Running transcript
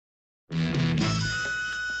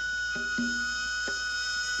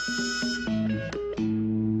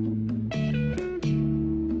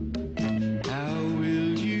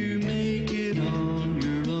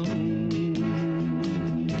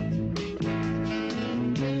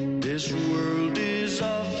This world is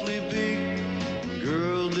awfully big.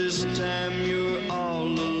 Girl, this time you're all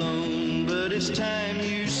alone. But it's time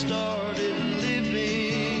you started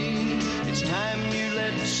living. It's time you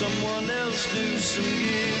let someone else do some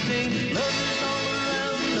giving. Love is all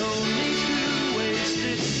around, no need to waste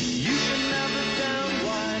it. You can have it down,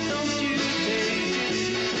 why don't you taste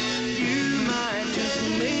it? You might just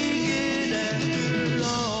make it after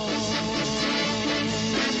all.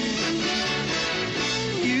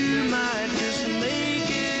 You might just make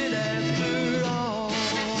it after all.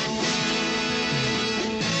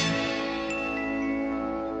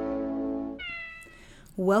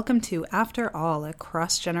 Welcome to After All, a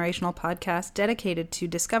cross-generational podcast dedicated to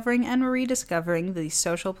discovering and rediscovering the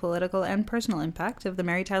social, political, and personal impact of the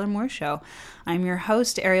Mary Tyler Moore Show. I'm your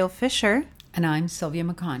host, Ariel Fisher. And I'm Sylvia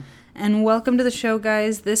McCon. And welcome to the show,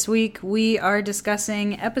 guys. This week we are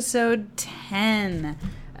discussing episode 10,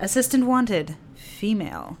 Assistant Wanted,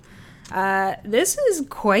 Female. This is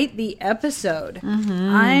quite the episode.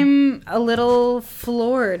 I'm a little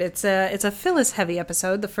floored. It's a Phyllis-heavy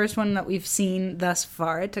episode, the first one that we've seen thus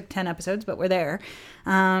far. It took 10 episodes, but we're there.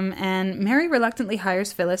 And Mary reluctantly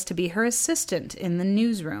hires Phyllis to be her assistant in the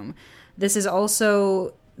newsroom. This is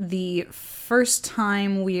also the first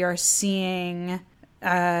time we are seeing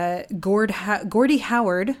Gordie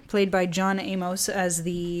Howard, played by John Amos, as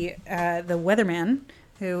the weatherman,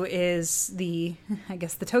 who is the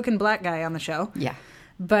token black guy on the show. Yeah.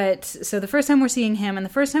 But, so the first time we're seeing him, and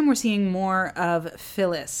the first time we're seeing more of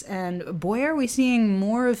Phyllis. And boy, are we seeing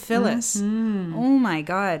more of Phyllis. Mm-hmm. Oh my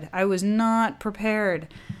God. I was not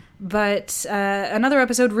prepared. But another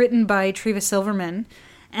episode written by Treva Silverman.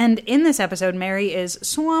 And in this episode, Mary is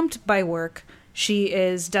swamped by work. She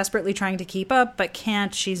is desperately trying to keep up, but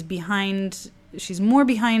can't. She's behind. She's more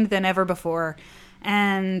behind than ever before.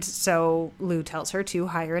 And so Lou tells her to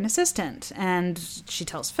hire an assistant. And she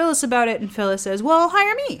tells Phyllis about it, and Phyllis says, well,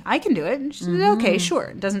 hire me. I can do it. And she says, okay,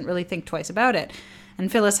 sure. Doesn't really think twice about it.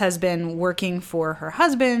 And Phyllis has been working for her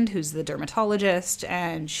husband, who's the dermatologist,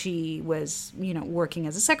 and she was, working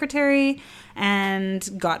as a secretary and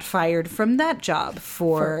got fired from that job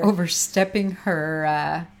for overstepping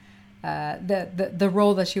her the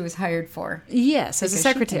role that she was hired for. Yes, as a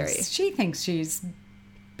secretary. She thinks she's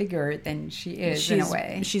bigger than she is, in a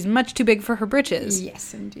way. She's much too big for her britches.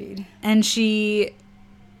 Yes, indeed. And she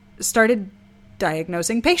started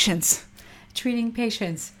diagnosing patients. Treating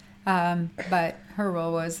patients. But her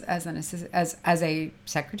role was as a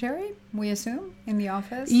secretary, we assume, in the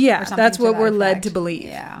office? Yeah, that's what we're led to believe.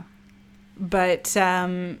 Yeah. But,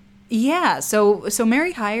 so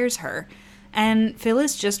Mary hires her, and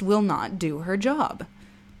Phyllis just will not do her job.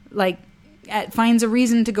 Finds a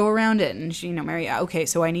reason to go around it. And she, Mary, okay,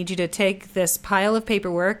 so I need you to take this pile of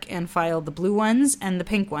paperwork and file the blue ones and the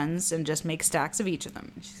pink ones and just make stacks of each of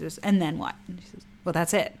them. She says, and then what? And she says, well,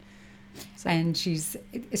 that's it. And Phyllis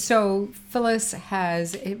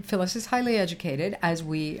is highly educated, as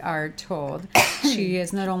we are told. She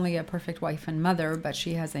is not only a perfect wife and mother, but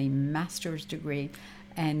she has a master's degree.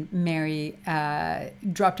 And Mary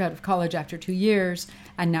dropped out of college after 2 years,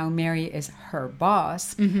 and now Mary is her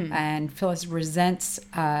boss. Mm-hmm. And Phyllis resents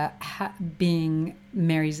being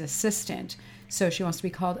Mary's assistant. So she wants to be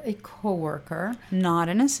called a co-worker. Not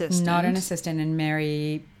an assistant. And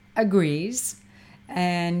Mary agrees.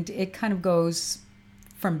 And it kind of goes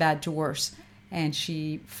from bad to worse. And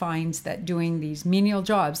she finds that doing these menial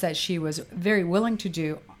jobs that she was very willing to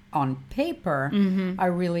do on paper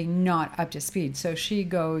are really not up to speed. So she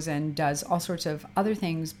goes and does all sorts of other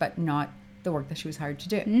things, but not the work that she was hired to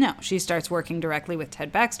do. No, she starts working directly with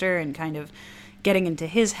Ted Baxter and kind of getting into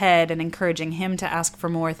his head and encouraging him to ask for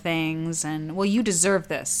more things. And, well, you deserve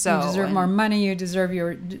this. So you deserve more money. You deserve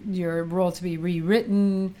your role to be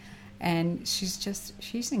rewritten. And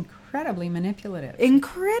she's incredibly manipulative.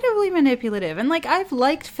 And, I've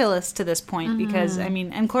liked Phyllis to this point because,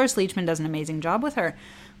 and Cloris Leachman does an amazing job with her.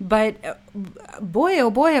 But boy, oh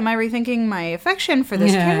boy, am I rethinking my affection for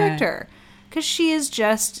this character. Because she is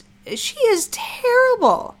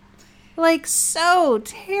terrible. So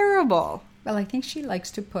terrible. Well, I think she likes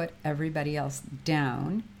to put everybody else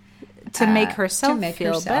down. To make herself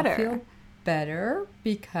feel better.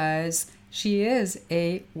 Because she is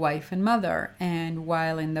a wife and mother. And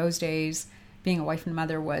while in those days being a wife and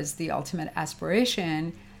mother was the ultimate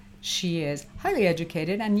aspiration, she is highly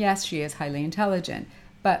educated. And yes, she is highly intelligent.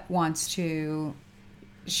 But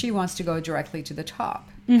she wants to go directly to the top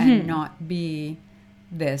and not be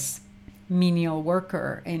this menial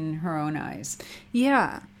worker in her own eyes.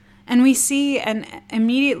 Yeah. And we see, and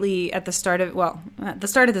immediately at the start of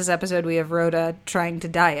this episode, we have Rhoda trying to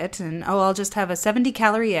diet, and I'll just have a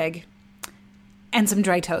 70-calorie egg and some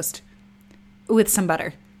dry toast. with some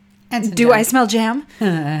butter. And some Do jam. I smell jam?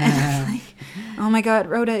 Oh my God,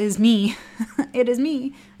 Rhoda is me. It is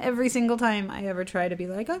me. Every single time I ever try to be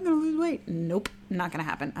like, I'm going to lose weight. Nope, not going to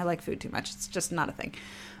happen. I like food too much. It's just not a thing.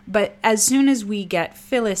 But as soon as we get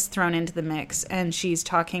Phyllis thrown into the mix and she's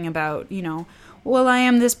talking about, well, I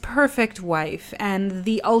am this perfect wife and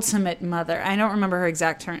the ultimate mother. I don't remember her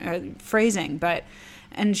exact phrasing,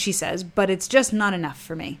 and she says, but it's just not enough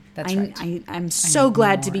for me. That's right. I'm so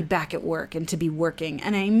glad to be more. back at work and to be working.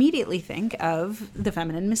 And I immediately think of The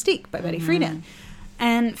Feminine Mystique by Betty Friedan.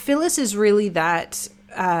 And Phyllis is really that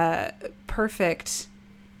perfect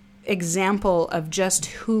example of just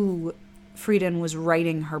who Friedan was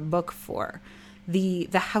writing her book for. The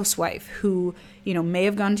housewife who, may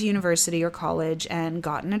have gone to university or college and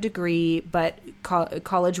gotten a degree, but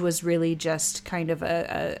college was really just kind of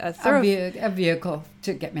a vehicle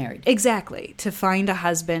to get married. Exactly. To find a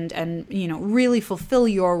husband and, really fulfill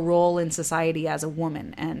your role in society as a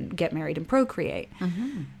woman and get married and procreate.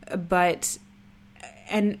 But,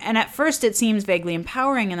 and at first it seems vaguely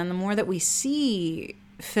empowering. And then the more that we see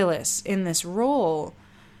Phyllis in this role,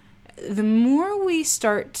 the more we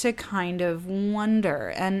start to kind of wonder.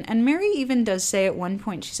 And Mary even does say at one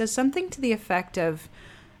point, she says something to the effect of,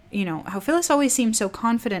 how Phyllis always seems so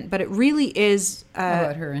confident, but it really is...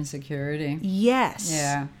 about her insecurity. Yes.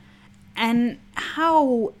 Yeah. And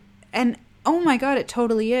how... And, oh my God, it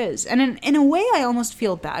totally is. And in a way, I almost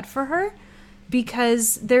feel bad for her,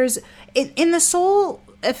 because there's... In the sole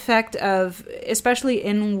effect of, especially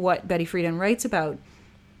in what Betty Friedan writes about,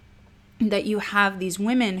 that you have these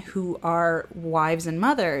women who are wives and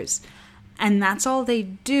mothers, and that's all they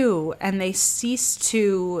do, and they cease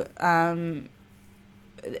to,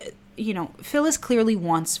 Phyllis clearly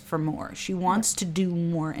wants for more. She wants to do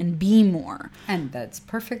more and be more. And that's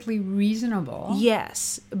perfectly reasonable.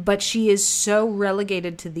 Yes, but she is so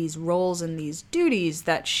relegated to these roles and these duties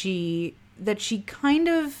that she kind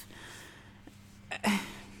of...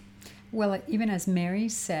 Well, even as Mary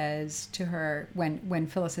says to her when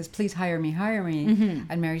Phyllis says, "Please hire me,"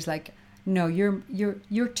 and Mary's like, "No,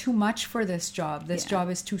 you're too much for this job. This job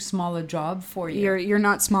is too small a job for you. You're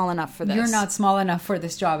not small enough for this. You're not small enough for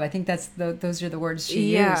this job." I think those are the words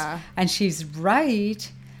she used, and she's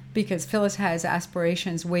right, because Phyllis has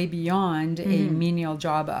aspirations way beyond a menial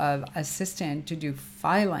job of assistant to do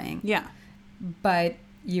filing. Yeah, but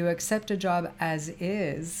you accept a job as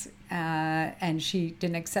is. And she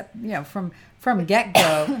didn't accept, from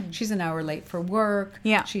get-go, she's an hour late for work.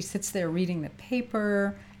 Yeah. She sits there reading the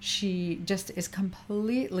paper. She just is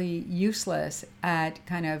completely useless at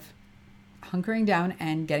kind of hunkering down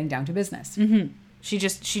and getting down to business. Mm-hmm. She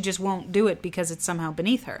just won't do it because it's somehow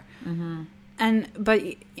beneath her. But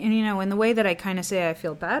in the way that I kind of say I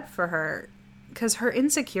feel bad for her, because her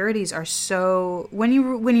insecurities are so, when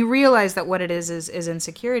you realize that what it is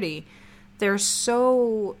insecurity, they're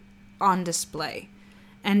so on display,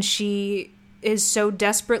 and she is so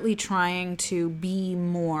desperately trying to be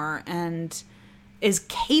more and is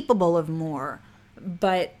capable of more,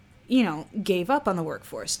 but gave up on the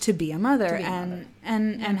workforce to be a mother,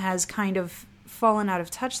 and has kind of fallen out of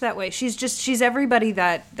touch that way. She's everybody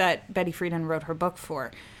that Betty Friedan wrote her book for,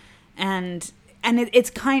 and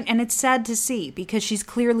it's sad to see, because she's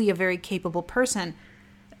clearly a very capable person.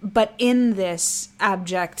 But in this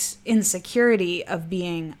abject insecurity of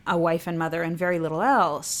being a wife and mother and very little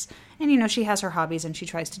else, and she has her hobbies and she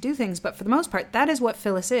tries to do things, but for the most part, that is what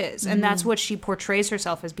Phyllis is, and that's what she portrays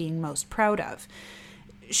herself as being most proud of.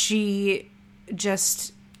 She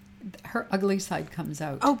just... Her ugly side comes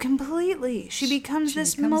out. Oh, completely. She becomes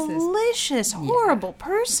this malicious, horrible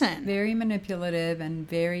person. Very manipulative and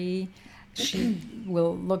very... She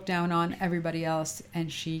will look down on everybody else,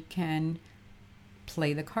 and she can...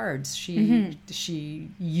 play the cards. She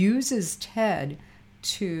uses Ted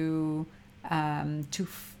to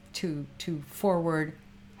forward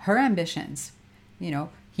her ambitions.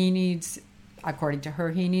 He needs, according to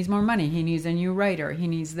her, he needs more money. He needs a new writer. He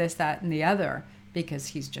needs this, that, and the other, because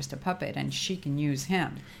he's just a puppet, and she can use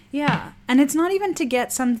him. Yeah, and it's not even to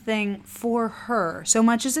get something for her, so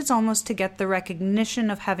much as it's almost to get the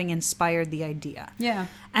recognition of having inspired the idea. Yeah.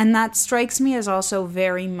 And that strikes me as also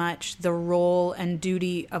very much the role and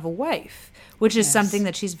duty of a wife, which is something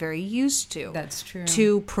that she's very used to. That's true.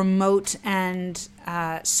 To promote and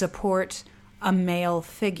support a male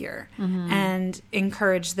figure and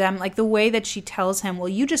encourage them, like the way that she tells him, well,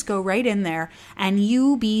 you just go right in there and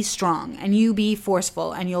you be strong and you be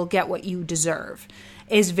forceful and you'll get what you deserve,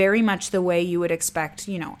 is very much the way you would expect,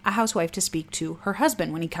 a housewife to speak to her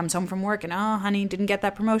husband when he comes home from work and, oh, honey, didn't get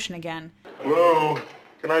that promotion again. Hello,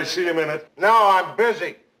 can I see a minute? No, I'm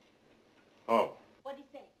busy. Oh. What'd he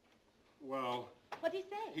say? Well, What'd he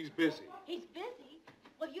say? he's busy. He's busy?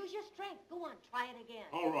 Well, use your strength. Go on, try it again.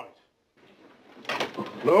 All right.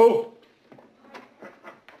 Lou,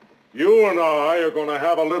 you and I are going to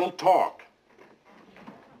have a little talk.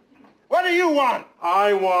 What do you want?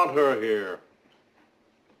 I want her here.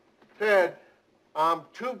 Ted, I'm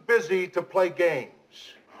too busy to play games.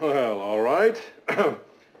 Well, all right.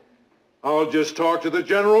 I'll just talk to the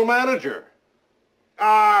general manager.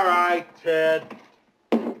 All right, Ted.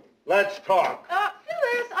 Let's talk.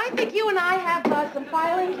 Phyllis, I think you and I have some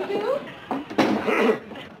filing to do.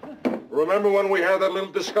 Remember when we had that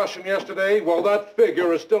little discussion yesterday? Well, that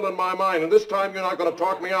figure is still in my mind, and this time you're not going to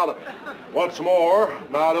talk me out of it. What's more,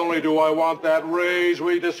 not only do I want that raise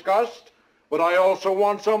we discussed, but I also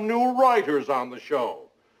want some new writers on the show.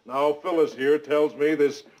 Now, Phyllis here tells me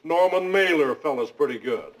this Norman Mailer fella's pretty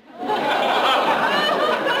good.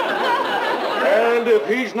 And if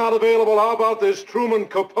he's not available, how about this Truman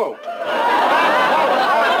Capote?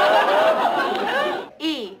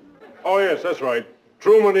 E. Oh, yes, that's right.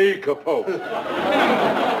 Truman E. Capote.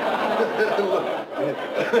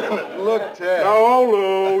 Look, Ted. Now,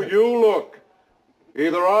 Lou, you look.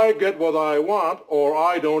 Either I get what I want, or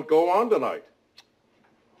I don't go on tonight.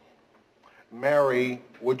 Mary,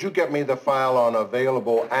 would you get me the file on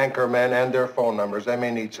available anchormen and their phone numbers? They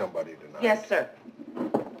may need somebody tonight. Yes, sir.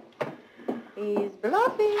 He's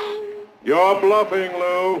bluffing. You're bluffing,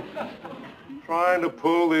 Lou. Trying to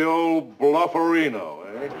pull the old blufferino,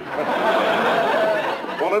 eh?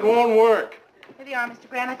 Well, it won't work. Here they are, Mr.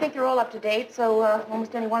 Grant. I think they're all up to date, so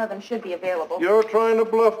almost any one of them should be available. You're trying to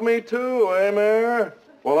bluff me too, eh, Mayor?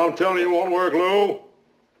 Well, I'm telling you it won't work, Lou.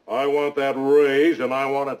 I want that raise, and I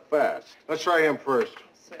want it fast. Let's try him first.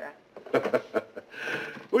 Sir.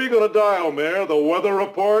 Who are you going to dial, Mayor? The weather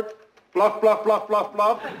report? Bluff, bluff, bluff, bluff,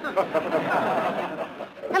 bluff?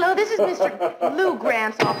 Hello, this is Mr. Lou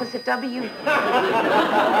Grant's office at W.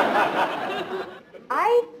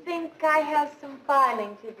 I think I have some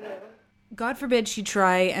filing to do. God forbid she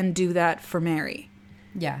try and do that for Mary.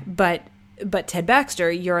 Yeah. But Ted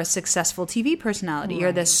Baxter, you're a successful TV personality. Right.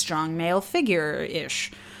 You're this strong male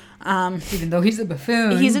figure-ish. Even though he's a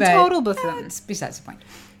buffoon. He's a total buffoon. That's besides the point.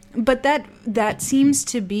 But that seems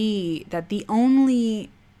to be that the only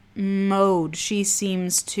mode she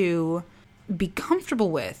seems to be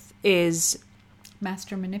comfortable with is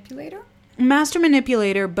master manipulator,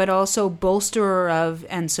 but also bolsterer of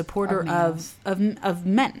and supporter of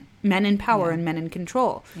men in power and men in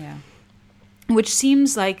control. Yeah, which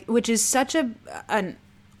is such an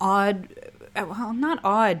odd, well, not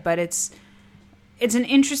odd, but it's an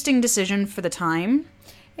interesting decision for the time.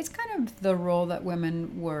 It's kind of the role that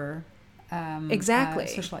women were exactly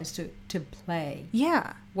socialized to play.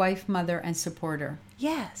 Yeah, wife, mother, and supporter.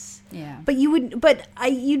 Yes. Yeah. But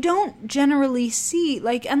you don't generally see,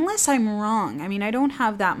 like, unless I'm wrong. I mean, I don't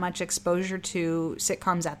have that much exposure to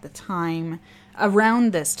sitcoms at the time,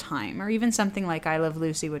 around this time, or even something like I Love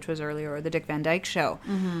Lucy, which was earlier, or The Dick Van Dyke Show.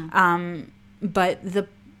 Mm-hmm. But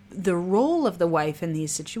the role of the wife in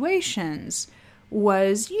these situations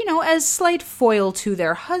was, as slight foil to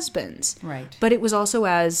their husbands. Right. But it was also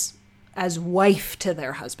as wife to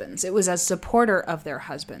their husbands. It was as supporter of their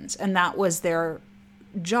husbands. And that was their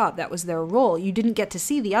job. That was their role. You didn't get to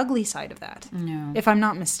see the ugly side of that. No. If I'm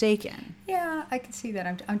not mistaken. Yeah, I can see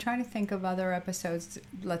that. I'm trying to think of other episodes,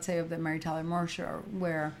 let's say of the Mary Tyler Moore Show,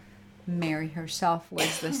 where Mary herself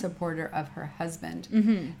was the supporter of her husband.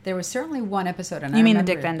 Mm-hmm. There was certainly one episode. And you mean the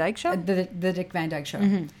Dick Van Dyke Show? The Dick Van Dyke Show.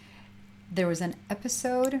 Mm-hmm. There was an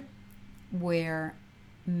episode where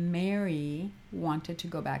Mary wanted to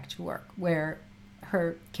go back to work, where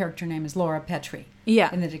her character name is Laura Petrie. Yeah.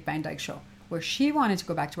 In the Dick Van Dyke Show, where she wanted to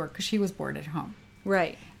go back to work because she was bored at home.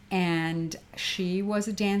 Right. And she was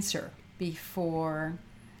a dancer before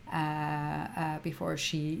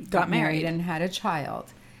she got married and had a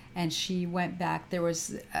child. And she went back. There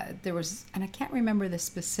was, and I can't remember the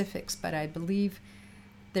specifics, but I believe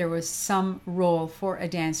there was some role for a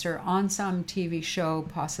dancer on some TV show,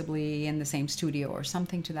 possibly in the same studio or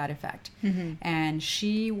something to that effect. Mm-hmm. And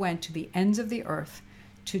she went to the ends of the earth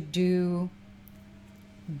to do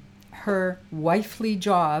her wifely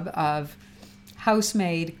job of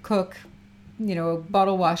housemaid, cook,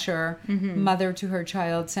 bottle washer, mm-hmm. mother to her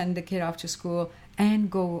child, send the kid off to school, and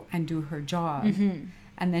go and do her job. Mm-hmm.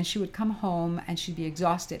 And then she would come home and she'd be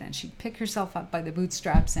exhausted and she'd pick herself up by the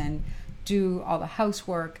bootstraps and do all the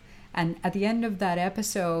housework. And at the end of that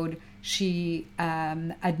episode, she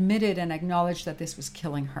admitted and acknowledged that this was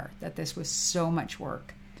killing her, that this was so much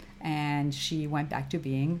work. And she went back to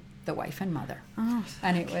being the wife and mother. Oh.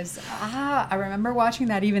 And it was, I remember watching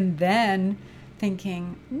that even then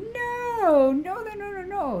thinking, no.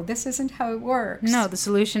 no, this isn't how it works. No, the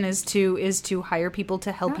solution is to hire people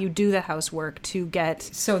to help you do the housework, to get,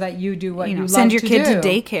 So that you do what you love send your to kid do. to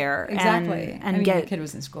daycare. Exactly. And I mean, get your kid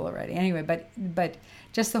was in school already. Anyway, but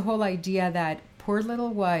just the whole idea that poor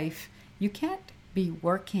little wife, you can't be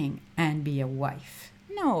working and be a wife.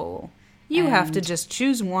 No. You have to And just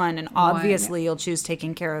choose one, and obviously you'll choose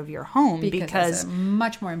taking care of your home Because it's a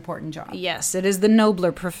much more important job. yes, it is the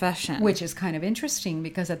nobler profession. Which is kind of interesting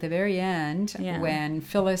because at the very end, Yeah. when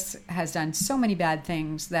Phyllis has done so many bad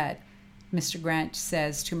things that Mr. Grant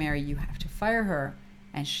says to Mary, you have to fire her,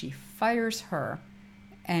 and she fires her,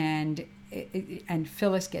 and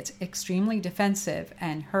Phyllis gets extremely defensive,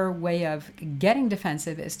 and her way of getting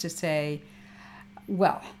defensive is to say,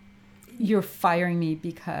 well, you're firing me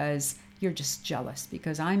because you're just jealous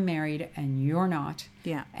because I'm married and you're not.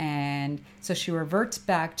 Yeah. And so she reverts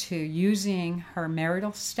back to using her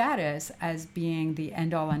marital status as being the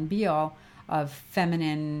end all and be all of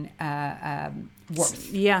feminine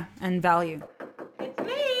worth. Yeah, and value. It's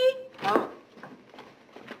me. Oh.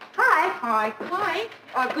 Hi. Hi. Hi.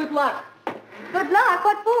 Good luck. Good luck?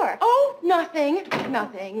 What for? Oh, nothing.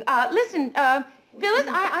 Nothing. Listen, Phyllis,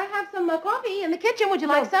 I have some coffee in the kitchen. Would you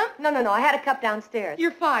like some? No. I had a cup downstairs.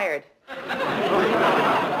 You're fired.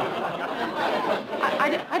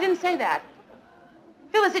 I didn't say that.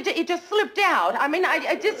 Phyllis, it just slipped out. I mean,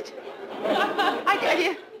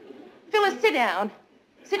 Phyllis, sit down.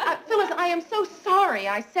 Phyllis, I am so sorry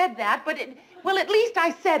I said that, but at least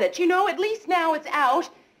I said it. You know, at least now it's out.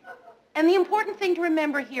 And the important thing to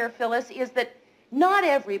remember here, Phyllis, is that not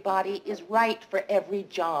everybody is right for every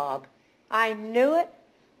job. I knew it.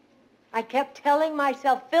 I kept telling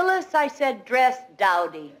myself, Phyllis, I said, dress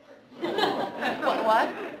dowdy. What?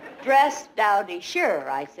 Dress dowdy. Sure,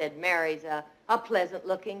 I said, Mary's a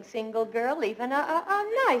pleasant-looking single girl, even a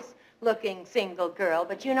nice-looking single girl.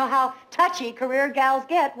 But you know how touchy career gals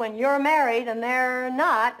get when you're married and they're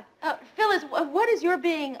not. Phyllis, what does your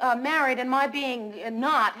being married and my being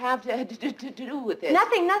not have to do with this?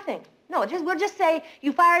 Nothing. No, we'll just say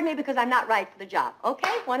you fired me because I'm not right for the job.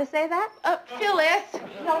 Okay? Want to say that? Phyllis.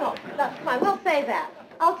 No, come on, we'll say that.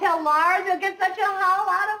 I'll tell Lars he'll get such a howl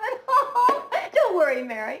out of it. Oh, don't worry,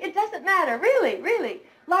 Mary. It doesn't matter, really.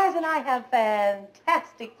 Lars and I have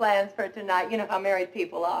fantastic plans for tonight. You know how married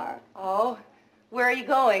people are. Oh, where are you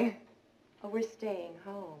going? Oh, we're staying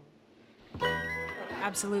home.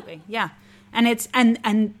 Absolutely. Yeah. And it's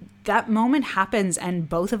and that moment happens and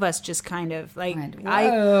both of us just kind of like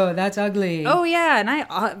Whoa, that's ugly. Oh yeah, and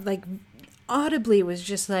I like audibly was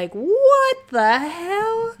just like, "What the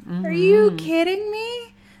hell? Are you kidding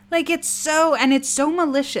me?" Like it's so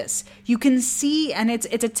malicious. You can see, and it's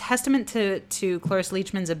a testament to Cloris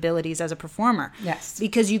Leachman's abilities as a performer. Yes.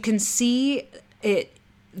 Because you can see it.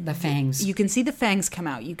 The fangs. You can see the fangs come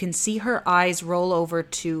out. You can see her eyes roll over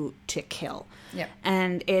to kill. Yeah.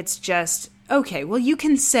 And it's just, okay, well, you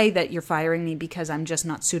can say that you're firing me because I'm just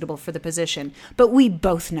not suitable for the position. But we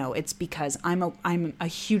both know it's because I'm a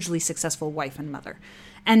hugely successful wife and mother.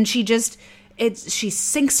 And she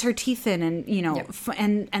sinks her teeth in and, you know,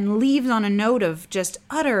 and leaves on a note of just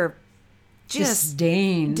utter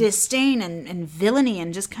disdain and villainy,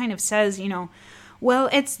 and just kind of says, you know, well,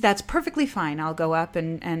 that's perfectly fine. I'll go up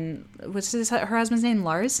and what's her husband's name?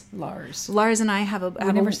 Lars. Lars and I have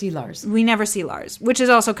We never see Lars. We never see Lars, which is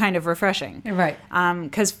also kind of refreshing, right?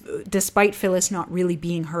 Because despite Phyllis not really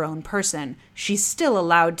being her own person, she's still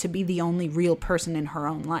allowed to be the only real person in her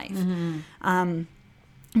own life. Mm-hmm.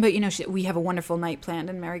 But you know, we have a wonderful night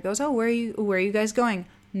planned, and Mary goes, "Oh, where are you guys going?"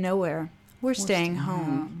 "Nowhere. We're staying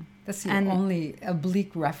home." That's the only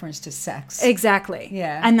oblique reference to sex. Exactly.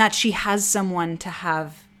 Yeah. And that she has someone to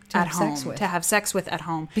have at home, sex with. to have sex with at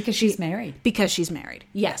home. Because she's married. Because she's married.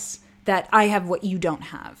 Yes. That I have what you don't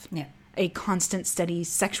have. Yeah. A constant, steady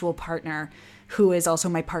sexual partner who is also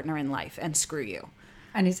my partner in life, and screw you.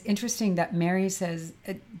 And it's interesting that Mary says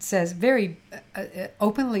very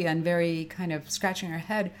openly and very kind of scratching her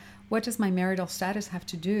head, what does my marital status have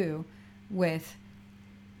to do with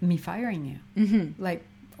me firing you? Mm-hmm. Like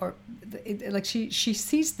she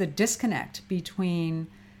sees the disconnect between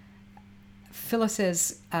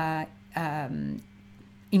Phyllis's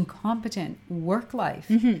incompetent work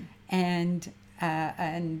life and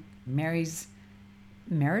Mary's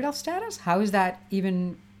marital status. How is that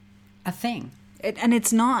even a thing? And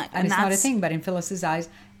it's not. And it's not a thing. But in Phyllis's eyes,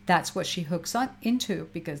 that's what she hooks into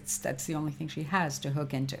because that's the only thing she has to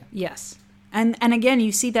hook into. Yes. And again,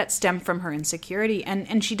 you see that stem from her insecurity,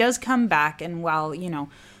 and she does come back, and while, you know,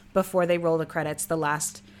 before they roll the credits, the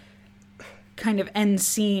last kind of end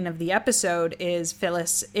scene of the episode is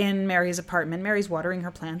Phyllis in Mary's apartment. Mary's watering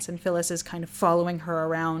her plants, and Phyllis is kind of following her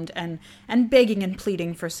around and begging and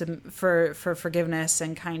pleading for forgiveness,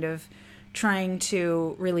 and kind of trying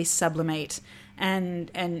to really sublimate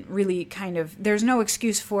and really kind of, there's no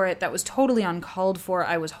excuse for it. That was totally uncalled for.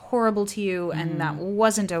 I was horrible to you, and that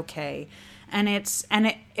wasn't okay. And it's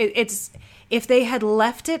if they had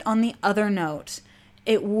left it on the other note,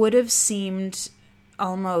 it would have seemed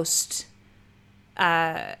almost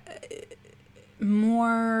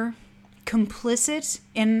more complicit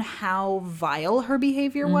in how vile her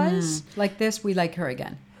behavior was. Like this, we like her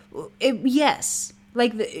again. Yes.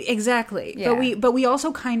 Like exactly. Yeah. But we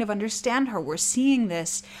also kind of understand her. We're seeing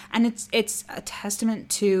this, and it's a testament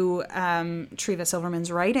to Treva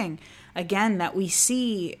Silverman's writing again, that we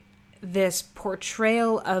see this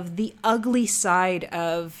portrayal of the ugly side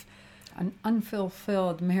of An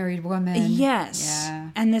unfulfilled married woman. Yes. Yeah.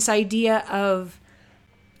 And this idea of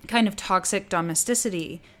kind of toxic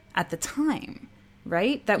domesticity at the time,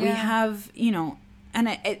 right? That we have,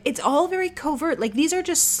 and it's all very covert. Like, these are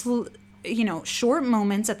just, short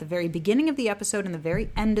moments at the very beginning of the episode and the very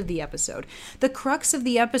end of the episode. The crux of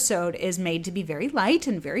the episode is made to be very light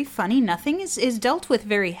and very funny. Nothing is dealt with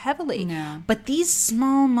very heavily. No. But these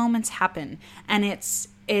small moments happen, and it's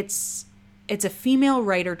a female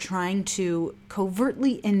writer trying to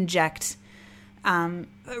covertly inject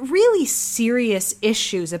really serious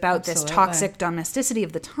issues about this toxic domesticity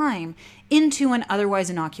of the time into an otherwise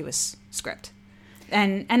innocuous script.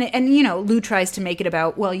 And Lou tries to make it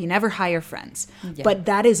about, well, you never hire friends. Yeah. But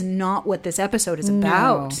that is not what this episode is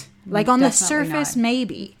about. Like, on the surface, not.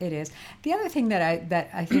 Maybe. It is. The other thing that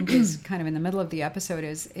I think is kind of in the middle of the episode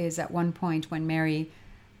is at one point when Mary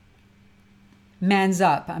mans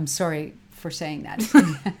up. I'm sorry for saying that,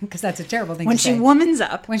 because that's a terrible thing to say.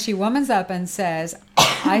 When she womans up and says,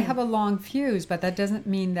 I have a long fuse, but that doesn't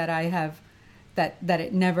mean that I have, that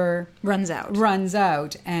it never runs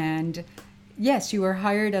out. And yes, you were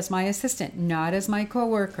hired as my assistant, not as my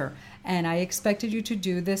coworker. And I expected you to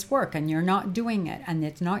do this work, and you're not doing it. And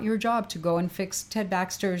it's not your job to go and fix Ted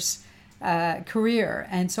Baxter's career,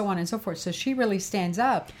 and so on and so forth. So she really stands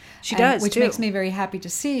up. She does, which too. makes me very happy to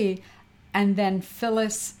see. And then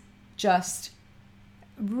Phyllis just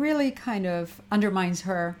really kind of undermines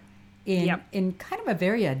her in kind of a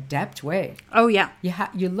very adept way. Oh, yeah.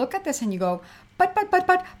 You look at this and you go,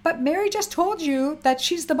 but Mary just told you that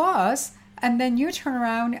she's the boss. And then you turn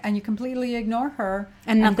around and you completely ignore her.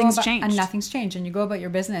 And nothing's changed. And nothing's changed. And you go about your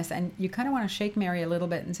business. And you kind of want to shake Mary a little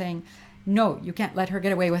bit and saying, no, you can't let her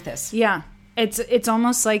get away with this. Yeah. It's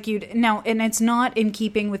almost like and it's not in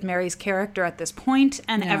keeping with Mary's character at this point,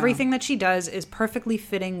 and everything that she does is perfectly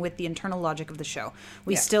fitting with the internal logic of the show.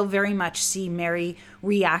 We still very much see Mary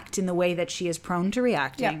react in the way that she is prone to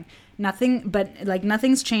reacting. Yeah.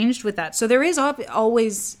 Nothing's changed with that. So there is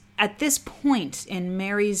always, at this point in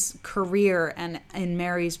Mary's career and in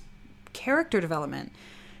Mary's character development,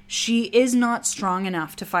 she is not strong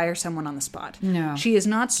enough to fire someone on the spot. No. She is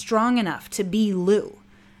not strong enough to be Lou.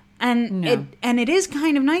 And it is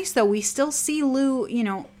kind of nice, though. We still see Lou,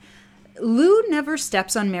 Lou never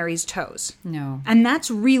steps on Mary's toes. No. And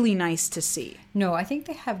that's really nice to see. No, I think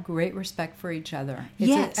they have great respect for each other.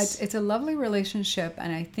 It's a lovely relationship,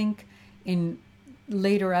 and I think in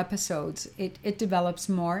later episodes it develops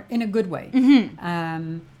more in a good way.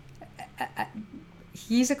 Mm-hmm.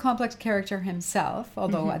 He's a complex character himself,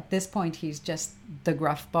 although at this point he's just the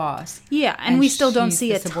gruff boss. Yeah, and we still don't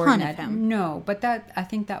see a ton of him. No, but I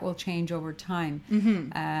think that will change over time.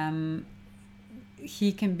 Mm-hmm.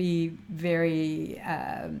 He can be very...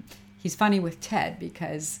 he's funny with Ted,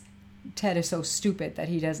 because Ted is so stupid that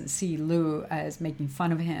he doesn't see Lou as making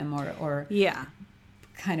fun of him or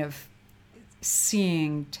kind of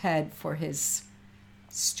seeing Ted for his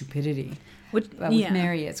stupidity. With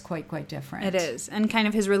Mary, it's quite different. It is. And kind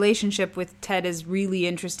of his relationship with Ted is really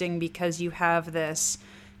interesting, because you have this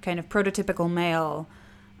kind of prototypical male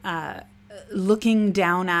looking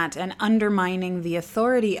down at and undermining the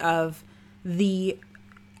authority of the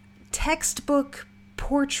textbook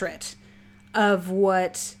portrait of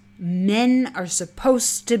what men are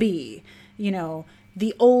supposed to be.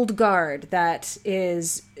 The old guard that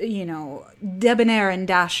is, debonair and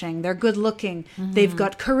dashing. They're good looking. Mm-hmm. They've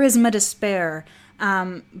got charisma to spare.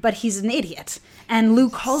 But he's an idiot. And Lou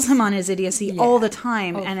calls him on his idiocy all the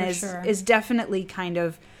time, and is definitely kind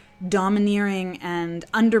of domineering and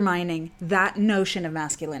undermining that notion of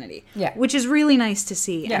masculinity. Yeah. Which is really nice to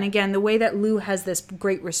see. Yeah. And again, the way that Lou has this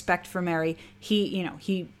great respect for Mary,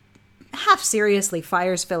 he half seriously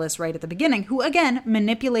fires Phyllis right at the beginning, who again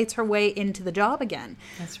manipulates her way into the job again.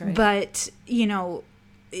 That's right. But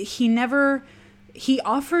he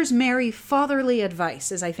offers Mary fatherly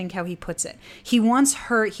advice, is I think how he puts it. He wants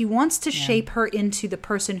to shape her into the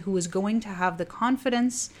person who is going to have the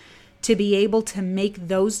confidence to be able to make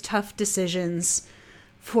those tough decisions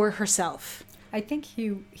for herself. I think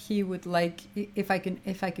he would like, if I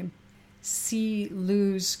can see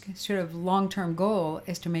Lou's sort of long-term goal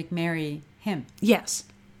is to make Mary him. Yes.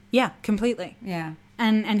 Yeah, completely. Yeah.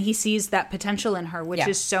 And he sees that potential in her, which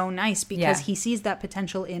is so nice because he sees that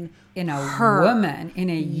potential in her. Woman, in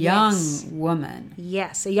a young woman.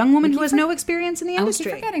 Yes, a young woman who has no experience in the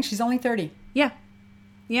industry. I keep forgetting she's only 30. Yeah.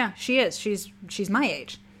 Yeah, she is. She's my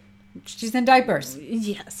age. She's in diapers.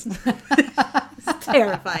 Yes. It's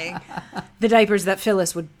terrifying. The diapers that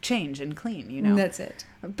Phyllis would change and clean, you know. That's it.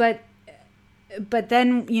 But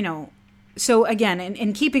then, you know, so again,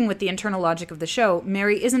 in keeping with the internal logic of the show,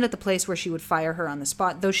 Mary isn't at the place where she would fire her on the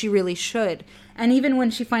spot, though she really should. And even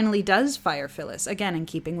when she finally does fire Phyllis, again, in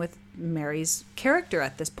keeping with Mary's character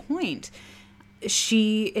at this point,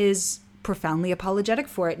 she is profoundly apologetic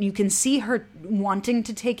for it. And you can see her wanting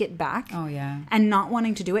to take it back. Oh, yeah. And not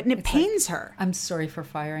wanting to do it. And it pains her. I'm sorry for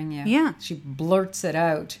firing you. Yeah. She blurts it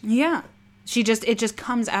out. Yeah. It just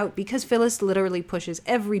comes out because Phyllis literally pushes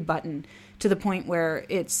every button to the point where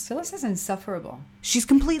Phyllis is insufferable. She's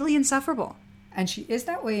completely insufferable. And she is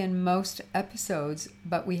that way in most episodes,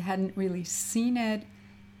 but we hadn't really seen it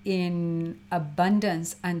in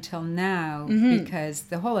abundance until now because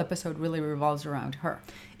the whole episode really revolves around her.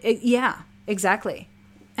 Yeah, exactly.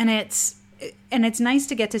 And it's nice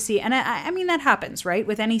to get to see, and I mean that happens, right?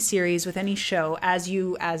 With any series, with any show, as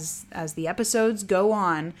the episodes go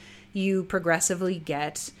on, you progressively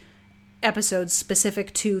get episodes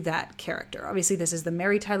specific to that character. Obviously, this is the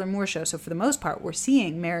Mary Tyler Moore show, so for the most part, we're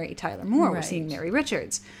seeing Mary Tyler Moore, we're seeing Mary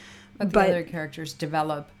Richards. But the other characters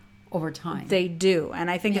develop over time. They do,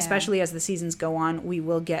 and I think especially as the seasons go on, we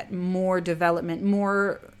will get more development,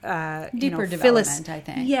 more deeper development. Phyllis, I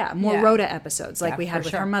think, more Rhoda episodes like we had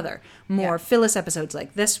with her mother, more Phyllis episodes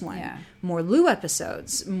like this one, more Lou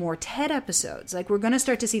episodes, more Ted episodes. Like we're going to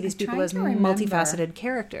start to see these people as multifaceted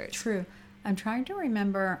characters. True. I'm trying to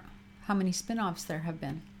remember how many spin-offs there have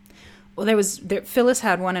been. Well, Phyllis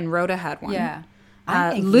had one and Rhoda had one. Yeah.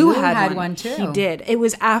 I think Lou had one too. He did. It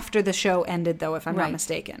was after the show ended, though, if I'm not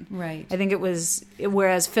mistaken. Right. I think it was,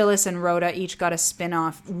 whereas Phyllis and Rhoda each got a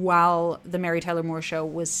spin-off while the Mary Tyler Moore show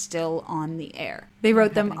was still on the air. They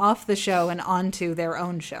wrote them off the show and onto their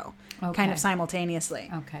own show, kind of simultaneously.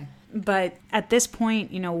 Okay. But at this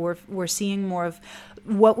point, you know, we're seeing more of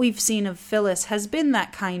what we've seen of Phyllis has been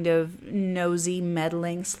that kind of nosy,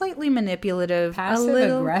 meddling, slightly manipulative,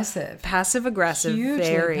 passive-aggressive, hugely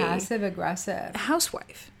very passive-aggressive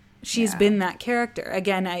housewife. She's been that character.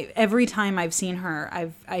 Again, every time I've seen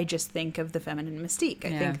her, I just think of the feminine mystique.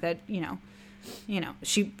 I think that you know,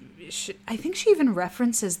 she I think she even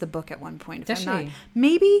references the book at one point. Does she?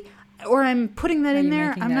 Maybe. Or I'm putting that in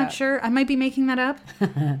there. I'm not sure. I might be making that up.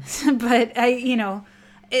 But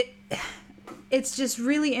it's just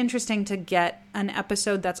really interesting to get an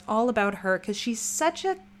episode that's all about her because she's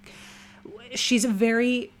a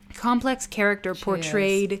very complex character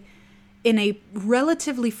portrayed in a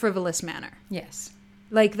relatively frivolous manner. Yes.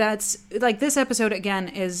 Like this episode again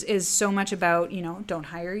is so much about, you know, don't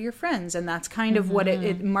hire your friends, and that's kind of what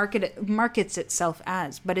it markets itself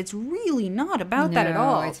as, but it's really not about that at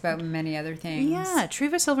all. It's about many other things. Yeah,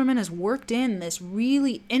 Treva Silverman has worked in this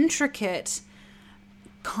really intricate,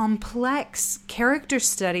 complex character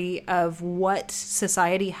study of what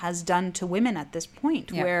society has done to women at this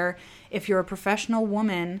point, where if you're a professional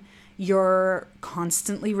woman, you're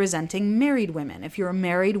constantly resenting married women. If you're a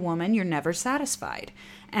married woman, you're never satisfied.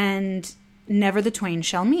 And never the twain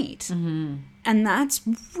shall meet. Mm-hmm. And that's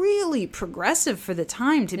really progressive for the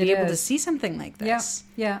time to be able to see something like this.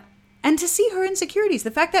 Yeah. And to see her insecurities. The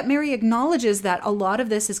fact that Mary acknowledges that a lot of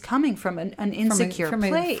this is coming from an insecure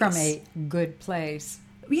place. From a good place.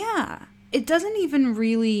 Yeah. It doesn't even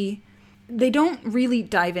really... They don't really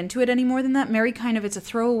dive into it any more than that. Mary it's a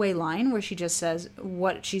throwaway line where she just says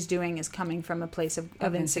what she's doing is coming from a place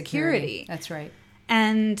of insecurity. That's right.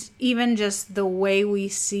 And even just the way we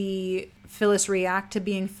see Phyllis react to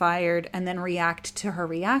being fired and then react to her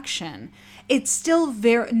reaction, it's still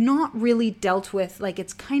not really dealt with. Like,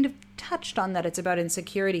 it's kind of touched on that it's about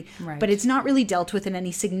insecurity, but it's not really dealt with in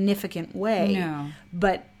any significant way. No.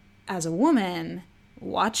 But as a woman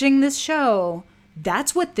watching this show,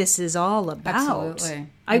 that's what this is all about.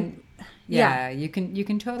 Absolutely. You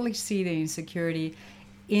can totally see the insecurity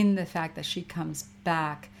in the fact that she comes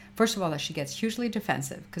back. First of all, that she gets hugely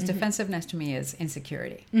defensive, because defensiveness to me is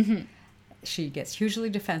insecurity. Mm-hmm. she gets hugely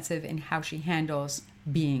defensive in how she handles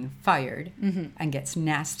being fired and gets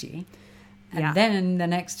nasty. And then the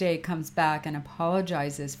next day comes back and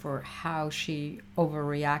apologizes for how she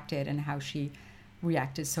overreacted and how she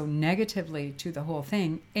reacted so negatively to the whole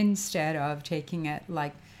thing, instead of taking it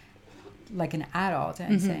like an adult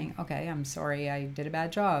and saying, okay, I'm sorry, I did a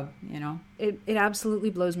bad job, you know? It absolutely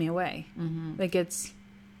blows me away. Like it's,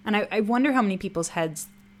 and I wonder how many people's heads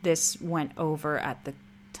this went over at the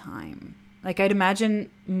time. Like I'd imagine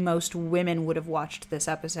most women would have watched this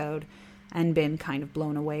episode and been kind of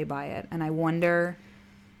blown away by it. And I wonder,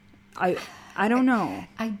 I don't know.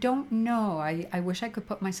 I don't know. I wish I could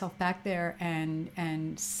put myself back there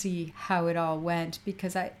and see how it all went,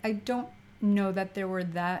 because I don't know that there were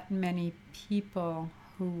that many people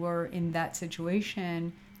who were in that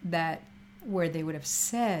situation that where they would have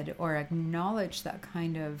said or acknowledged that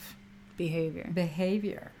kind of behavior. In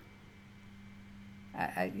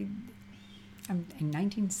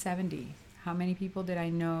 1970, how many people did I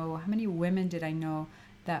know? How many women did I know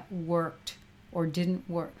that worked or didn't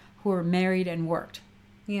work, who were married and worked?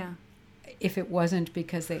 Yeah. If it wasn't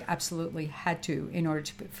because they absolutely had to in order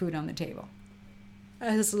to put food on the table.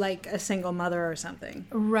 As like a single mother or something.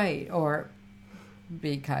 Right. Or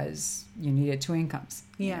because you needed two incomes.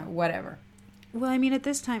 Yeah. You know, whatever. Well, I mean, at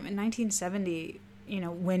this time in 1970, you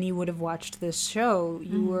know, when you would have watched this show,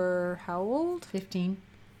 you were how old? 15.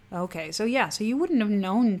 Okay. So yeah, so you wouldn't have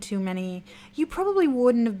known too many. You probably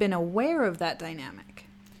wouldn't have been aware of that dynamic.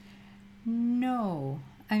 No.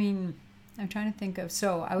 I mean, I'm trying to think of,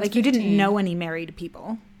 so I was like 15. You didn't know any married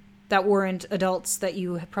people that weren't adults that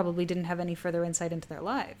you probably didn't have any further insight into their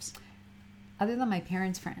lives. Other than my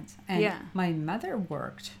parents' friends. And my mother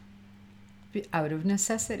worked out of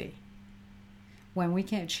necessity. When we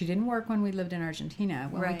came, she didn't work when we lived in Argentina.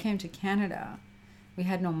 When we came to Canada, we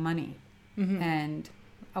had no money. And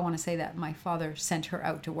I want to say that my father sent her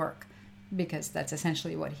out to work, because that's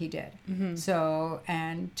essentially what he did. So,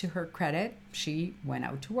 and to her credit, she went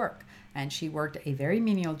out to work. And she worked a very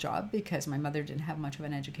menial job because my mother didn't have much of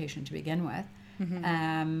an education to begin with.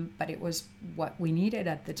 But it was what we needed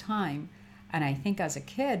at the time. And I think as a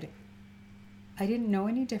kid, I didn't know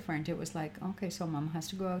any different. It was like, okay, so mom has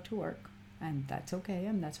to go out to work, and that's okay,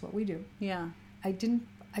 and that's what we do. Yeah. I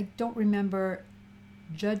don't remember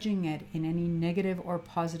judging it in any negative or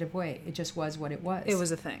positive way. It just was what it was. It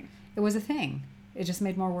was a thing. It was a thing. It just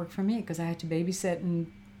made more work for me because I had to babysit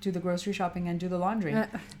and do the grocery shopping and do the laundry.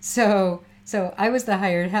 So I was the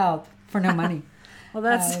hired help for no money. Well,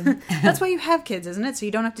 that's why you have kids, isn't it? So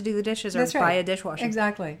you don't have to do the dishes or buy a dishwasher.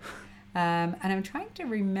 Exactly. And I'm trying to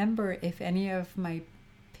remember if any of my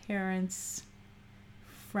parents'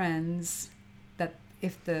 friends, that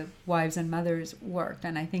if the wives and mothers worked,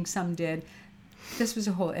 and I think some did. This was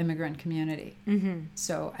a whole immigrant community.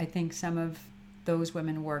 So I think some of those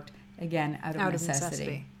women worked, again, out of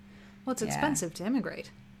necessity. Well, it's expensive to immigrate.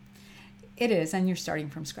 It is, and you're starting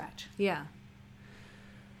from scratch. Yeah.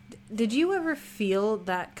 Did you ever feel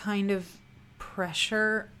that kind of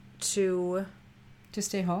pressure to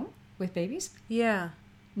stay home with babies? Yeah.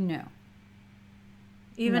 No.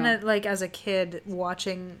 Even as a kid,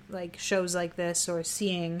 watching like shows like this or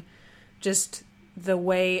seeing just the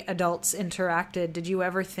way adults interacted, did you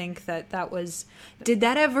ever think did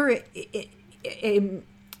that ever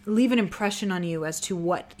leave an impression on you as to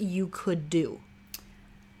what you could do?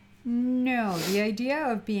 No, the idea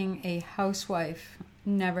of being a housewife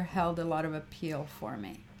never held a lot of appeal for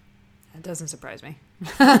me. That doesn't surprise me.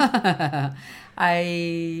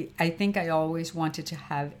 I think I always wanted to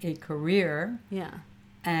have a career. Yeah.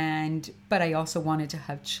 But I also wanted to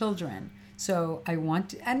have children. So I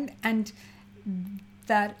want and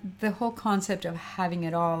that the whole concept of having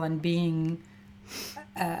it all and being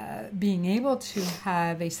able to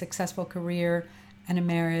have a successful career and a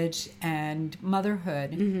marriage and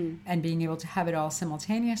motherhood and being able to have it all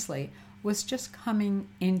simultaneously was just coming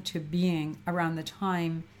into being around the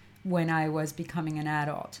time when I was becoming an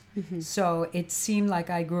adult. So it seemed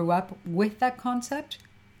like I grew up with that concept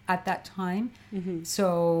at that time.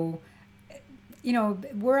 So, you know,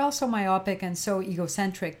 we're also myopic and so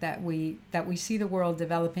egocentric that we see the world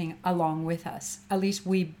developing along with us. At least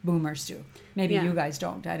we boomers do. Maybe you guys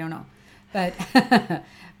don't. I don't know. But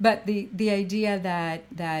but the idea that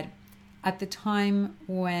at the time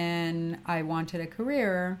when I wanted a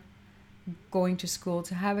career, going to school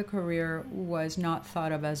to have a career was not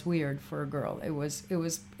thought of as weird for a girl. It was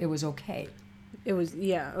okay. It was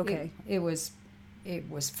okay. It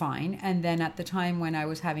was fine. And then at the time when I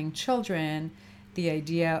was having children, the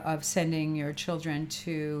idea of sending your children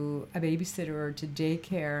to a babysitter or to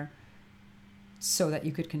daycare so that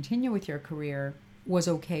you could continue with your career was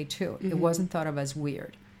okay too. It wasn't thought of as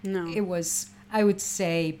weird. No. It was, I would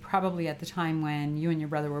say, probably at the time when you and your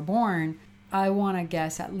brother were born, I want to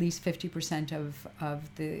guess at least 50%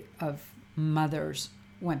 of mothers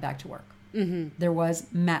went back to work. Mm-hmm. There was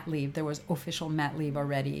mat leave. There was official mat leave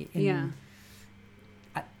already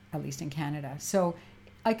at least in Canada. So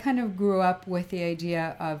I kind of grew up with the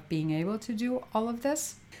idea of being able to do all of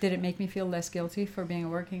this. Did it make me feel less guilty for being a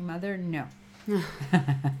working mother? No.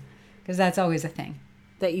 Because that's always a thing.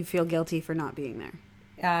 That you feel guilty for not being there.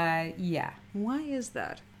 Yeah. Why is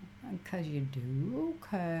that? Because you do.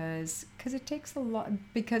 Because it takes a lot.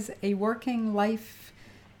 Because a working life,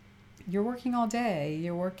 you're working all day.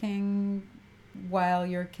 You're working while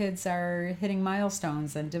your kids are hitting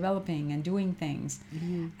milestones and developing and doing things.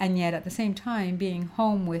 Mm-hmm. And yet at the same time, being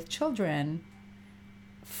home with children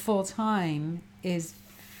full time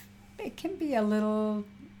it can be a little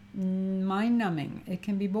mind numbing. It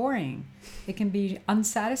can be boring. It can be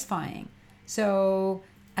unsatisfying. So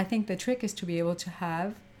I think the trick is to be able to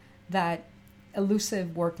have that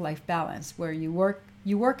elusive work-life balance where you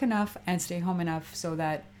work enough and stay home enough so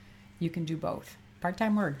that you can do both.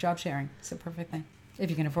 Part-time work, job sharing, it's a perfect thing if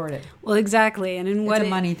you can afford it. Well, exactly. And in it's a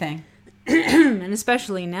money thing. And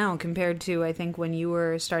especially now compared to, I think, when you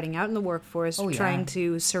were starting out in the workforce, trying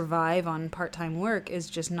to survive on part-time work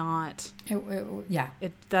is just not...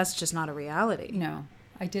 that's just not a reality. No.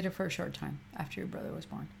 I did it for a short time after your brother was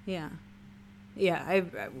born. Yeah. Yeah,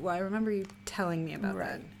 I remember you telling me about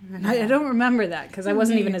that. And I don't remember that because I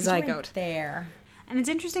wasn't even a zygote. There. And it's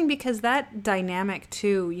interesting because that dynamic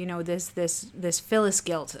too, you know, this Phyllis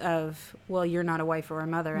guilt of, well, you're not a wife or a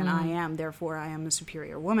mother and I am, therefore I am a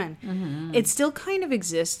superior woman. Mm-hmm. It still kind of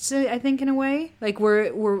exists, I think, in a way. Like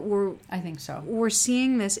we're I think so. We're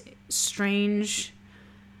seeing this strange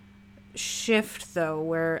shift though,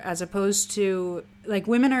 where as opposed to like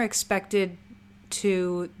women are expected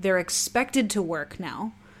to work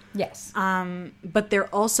now. Yes. But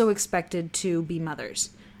they're also expected to be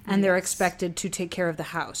mothers. And they're expected to take care of the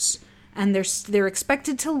house. And they're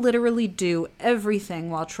expected to literally do everything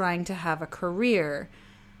while trying to have a career.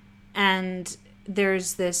 And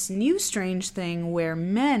there's this new strange thing where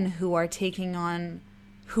men who are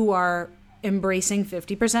embracing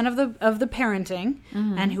 50% of the parenting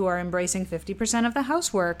and who are embracing 50% of the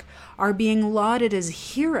housework are being lauded as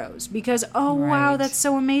heroes because wow, that's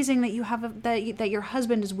so amazing that you have that your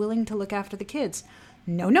husband is willing to look after the kids.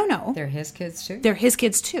 No. They're his kids too? They're his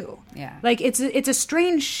kids too. Yeah. Like it's a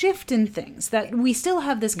strange shift in things that we still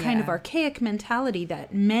have this kind of archaic mentality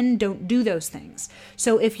that men don't do those things.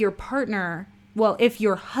 So if your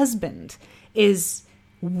husband is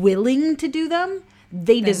willing to do them,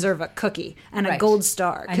 they deserve a cookie and a gold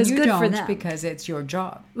star. Because good for them. Because it's your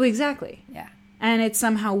job. Well, exactly. Yeah. And it's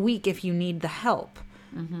somehow weak if you need the help.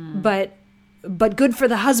 Mm-hmm. But good for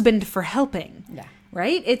the husband for helping. Yeah.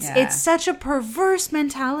 Right? It's such a perverse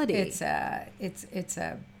mentality. It's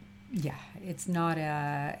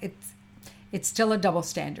still a double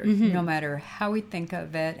standard, no matter how we think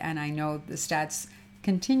of it. And I know the stats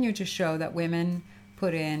continue to show that women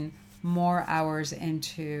put in more hours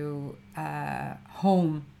into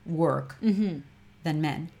home work than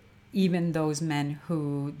men. Even those men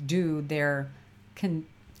who do their,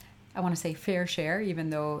 I want to say fair share,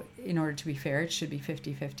 even though in order to be fair, it should be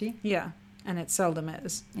 50-50. Yeah. And it seldom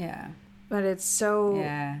is. Yeah. But it's so...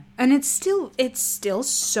 Yeah. And it's still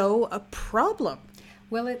so a problem.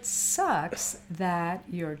 Well, it sucks that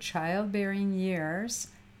your childbearing years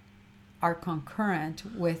are concurrent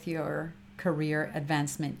with your career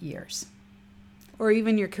advancement years. Or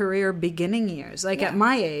even your career beginning years. Like at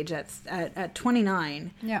my age, at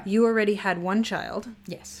 29, you already had one child.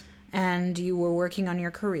 Yes. And you were working on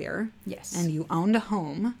your career. Yes. And you owned a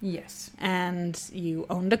home. Yes. And you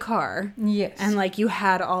owned a car. Yes. And like you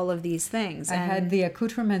had all of these things. I had the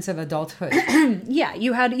accoutrements of adulthood. Yeah,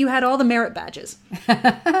 you had all the merit badges.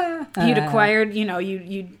 You'd acquired,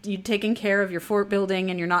 you'd taken care of your fort building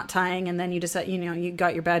and your knot tying, and then you decide, you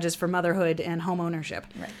got your badges for motherhood and home ownership.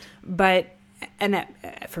 Right. But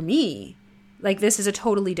for me, like this is a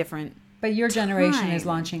totally different. But your generation is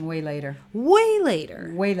launching way later. Way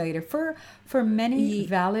later. Way later. For many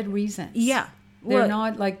valid reasons. Yeah. They're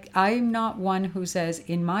not like, I'm not one who says,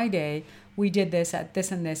 in my day, we did this at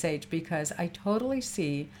this and this age, because I totally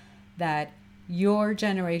see that your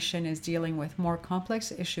generation is dealing with more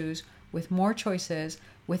complex issues, with more choices,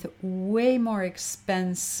 with way more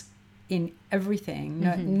expense in everything.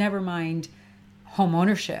 Never mind home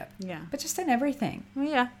ownership. Yeah. But just in everything. Well,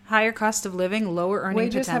 yeah. Higher cost of living, lower earning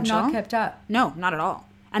Wages potential. have not kept up. No, not at all.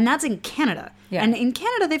 And that's in Canada. Yeah. And in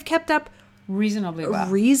Canada, they've kept up reasonably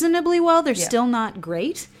well. They're Yeah. still not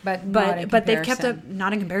great, But not in but they've kept comparison. up,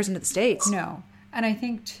 not in comparison to the States. No. And I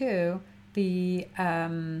think too, the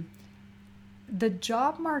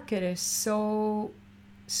job market is so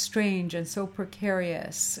strange and so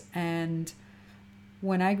precarious. And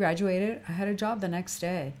when I graduated, I had a job the next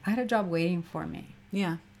day. I had a job waiting for me.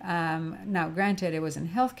 Yeah. Now, granted, it was in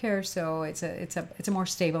healthcare, so it's a more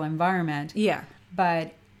stable environment. Yeah.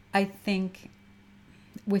 But I think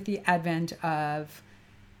with the advent of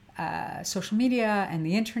social media and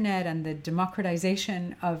the internet and the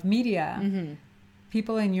democratization of media,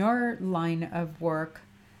 people in your line of work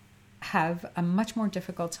have a much more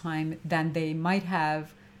difficult time than they might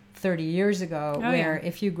have 30 years ago, where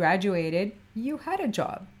if you graduated, you had a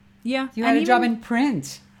job. Yeah. You had And a job even- in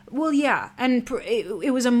print. Well, yeah, and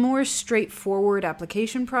it was a more straightforward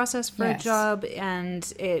application process for Yes. a job,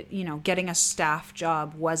 and getting a staff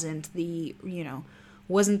job wasn't the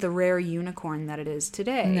rare unicorn that it is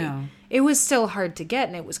today. No. It was still hard to get,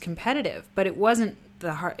 and it was competitive, but it wasn't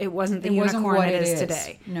the wasn't unicorn what it it is is.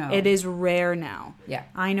 today. No. It is rare now. Yeah.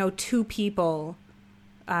 I know 2 people,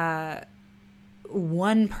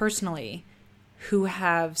 one personally, who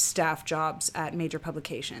have staff jobs at major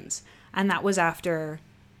publications, and that was after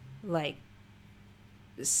like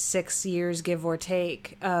 6 years, give or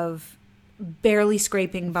take, of barely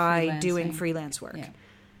scraping by doing Freelancing. freelance work. Yeah.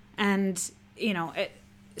 And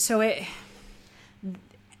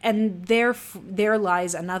and there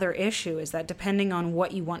lies another issue, is that depending on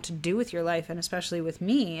what you want to do with your life, and especially with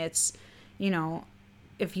me, it's,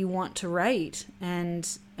 if you want to write,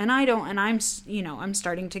 and I don't, and I'm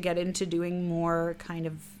starting to get into doing more kind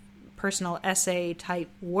of personal essay type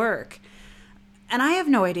work. And I have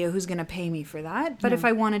no idea who's going to pay me for that. But if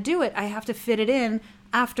I want to do it, I have to fit it in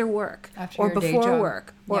after work, After or your day before job.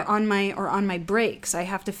 work, or Yeah. on my breaks. I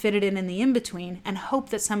have to fit it in the in between, and hope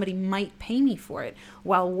that somebody might pay me for it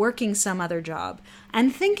while working some other job,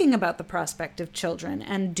 and thinking about the prospect of children,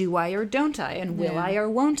 and do I or don't I, and will Yeah. I or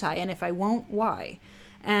won't I, and if I won't, why?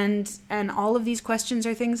 And all of these questions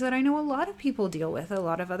are things that I know a lot of people deal with, a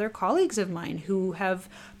lot of other colleagues of mine who have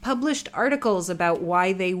published articles about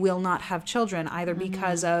why they will not have children, either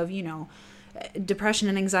because of, depression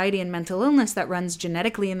and anxiety and mental illness that runs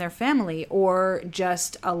genetically in their family, or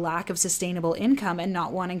just a lack of sustainable income and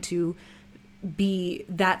not wanting to be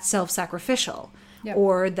that self-sacrificial. Yep.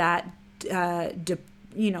 Or that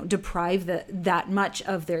deprive that much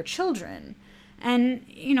of their children. And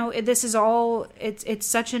this is all, it's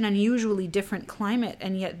such an unusually different climate,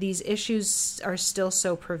 and yet these issues are still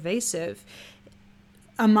so pervasive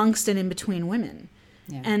amongst and in between women.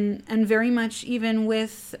 Yeah. And very much even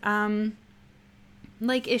with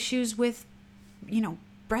issues with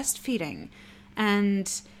breastfeeding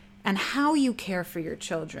and how you care for your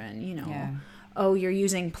children. Yeah. Oh, you're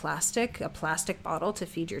using a plastic bottle to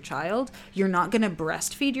feed your child. You're not going to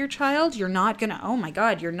breastfeed your child. You're not going to, oh my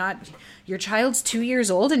God, your child's 2 years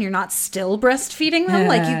old and you're not still breastfeeding them.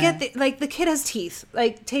 Like, you get the kid has teeth.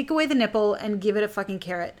 Like, take away the nipple and give it a fucking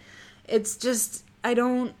carrot. It's just,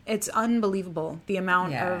 it's unbelievable the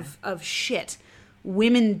amount of shit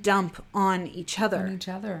women dump on each other. On each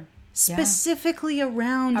other. Specifically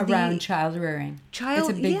around child rearing. Child-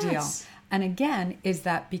 It's a big yes. deal. And again, is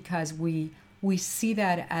that because we see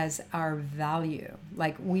that as our value.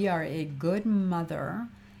 Like, we are a good mother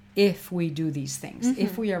if we do these things,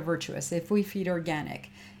 if we are virtuous, if we feed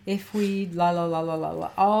organic, if we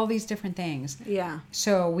all these different things. Yeah.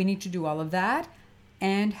 So we need to do all of that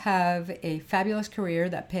and have a fabulous career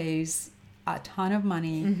that pays a ton of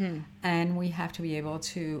money. And we have to be able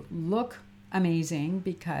to look amazing,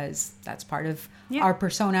 because that's part of our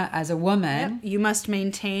persona as a woman. You must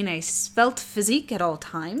maintain a svelte physique at all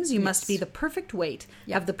times. You must be the perfect weight,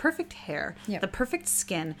 have the perfect hair, the perfect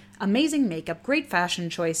skin, amazing makeup, great fashion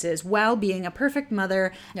choices, while being a perfect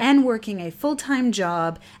mother and working a full-time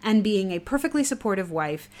job and being a perfectly supportive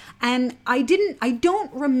wife. And I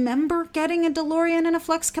don't remember getting a DeLorean and a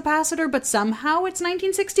flux capacitor, but somehow it's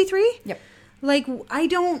 1963. Yep. Like,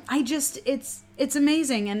 it's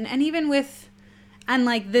amazing. And even with, and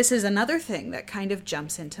like, this is another thing that kind of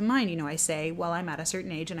jumps into mind. I say, well, I'm at a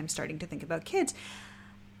certain age and I'm starting to think about kids.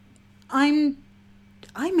 I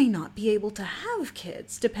may not be able to have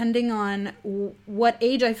kids depending on what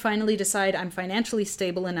age I finally decide I'm financially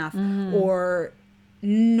stable enough or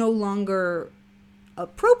no longer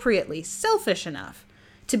appropriately selfish enough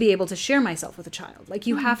to be able to share myself with a child. Like,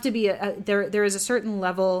 you have to be there is a certain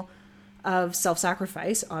level of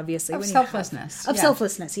self-sacrifice, obviously. Of selflessness.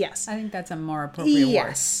 Selflessness, yes. I think that's a more appropriate word.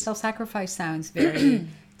 Yes. Self-sacrifice sounds very,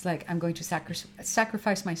 it's like, I'm going to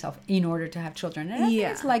sacrifice myself in order to have children. And I think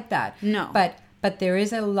it's like that. No. But But there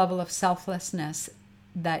is a level of selflessness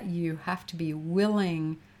that you have to be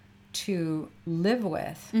willing to live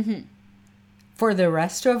with for the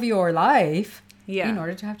rest of your life in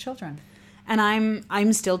order to have children. And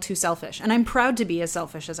I'm still too selfish, and I'm proud to be as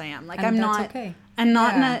selfish as I am. Like, And I'm that's not, okay. and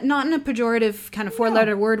not in a pejorative kind of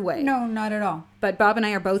 4-letter word way. No, not at all. But Bob and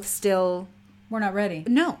I are both still. We're not ready.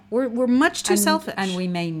 No, we're much too selfish, and we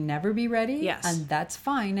may never be ready. Yes. And that's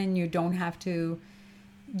fine. And you don't have to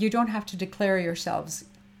declare yourselves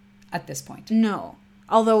at this point. No.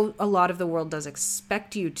 Although a lot of the world does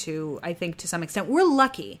expect you to, I think to some extent. We're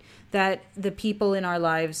lucky that the people in our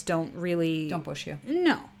lives don't push you.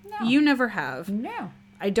 No. You never have. No.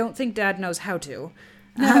 I don't think Dad knows how to.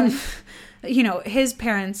 His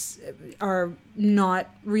parents are not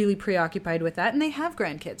really preoccupied with that, and they have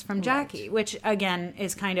grandkids from Jackie, which again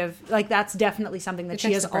is kind of like, that's definitely something that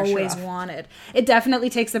she has always wanted. It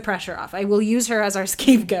definitely takes the pressure off. I will use her as our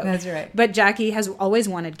scapegoat. That's right. But Jackie has always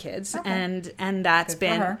wanted kids, and that's Good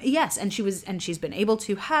been for her. yes, and she's been able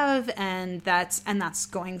to have, and that's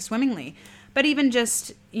going swimmingly. But even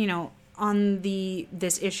just on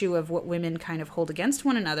this issue of what women kind of hold against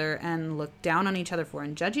one another and look down on each other for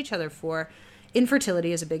and judge each other for,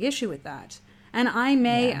 infertility is a big issue with that. And I'm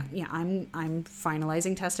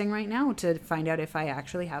finalizing testing right now to find out if I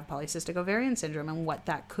actually have polycystic ovarian syndrome, and what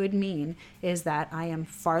that could mean is that I am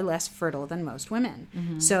far less fertile than most women.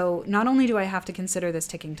 Mm-hmm. So not only do I have to consider this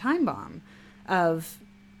ticking time bomb of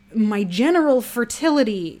my general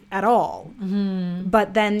fertility at all,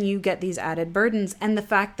 but then you get these added burdens, and the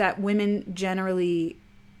fact that women generally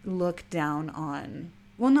look down on,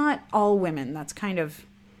 well, not all women, that's a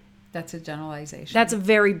generalization. That's a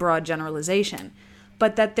very broad generalization,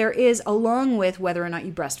 but that there is, along with whether or not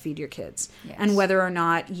you breastfeed your kids, and whether or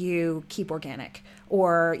not you keep organic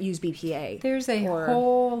or use BPA. There's a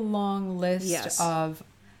whole long list of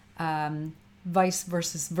vice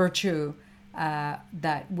versus virtue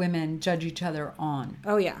that women judge each other on.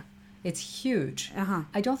 Oh yeah, it's huge. Uh-huh.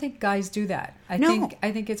 I don't think guys do that. I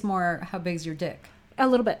think it's more, how big's your dick? A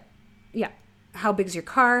little bit, yeah. How big's your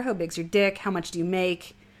car? How big's your dick? How much do you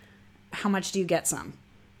make? How much do you get some?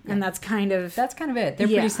 Yeah. And that's kind of it. They're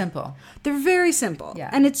pretty simple. They're very simple. Yeah.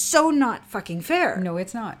 And it's so not fucking fair. No,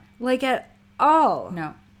 it's not. Like, at all.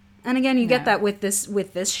 No. And again, you get that with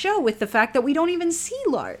this show, with the fact that we don't even see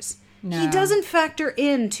Lars. No. He doesn't factor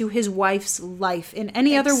into his wife's life in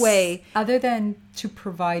any other way. Other than to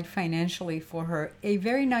provide financially for her a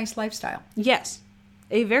very nice lifestyle. Yes.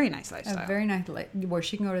 A very nice lifestyle. A very nice where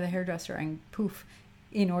she can go to the hairdresser and poof,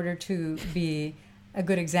 in order to be a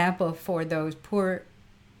good example for those poor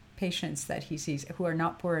patients that he sees, who are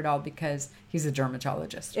not poor at all because he's a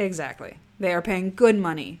dermatologist. Exactly. They are paying good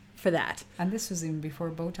money for that. And this was even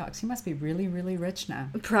before Botox. He must be really, really rich now.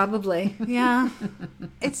 Probably. Yeah.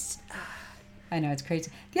 I know, it's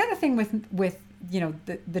crazy. The other thing with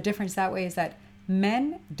the difference that way is that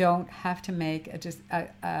men don't have to make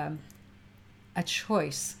a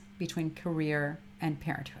choice between career and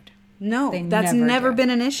parenthood. No, that's never been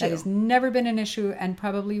an issue. That has never been an issue, and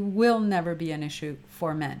probably will never be an issue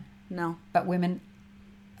for men. No. But women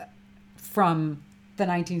from the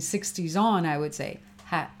 1960s on, I would say,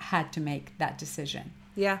 had to make that decision.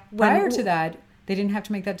 Yeah. Prior to that, they didn't have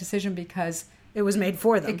to make that decision because it was made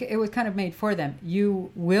for them. It was kind of made for them.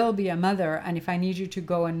 You will be a mother, and if I need you to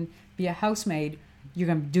go and be a housemaid, you're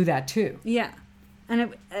going to do that too. Yeah.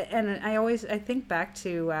 And I think back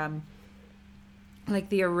to like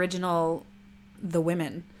the original The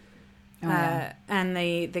Women. And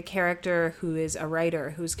the character who is a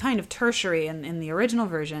writer, who's kind of tertiary in the original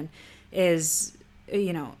version, is,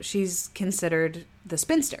 she's considered the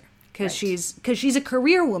spinster because she's a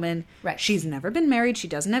career woman. Right. She's never been married. She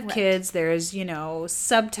doesn't have kids. There's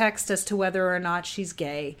subtext as to whether or not she's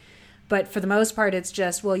gay, but for the most part, it's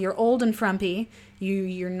just, well, you're old and frumpy.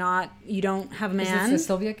 You don't have a man. Is this the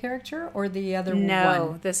Sylvia character or the other one?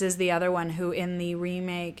 No, this is the other one, who in the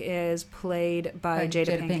remake is played by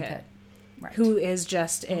Jada Pinkett. Right. Who is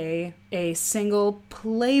just a single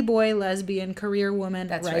Playboy lesbian career woman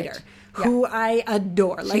writer. Right. Who I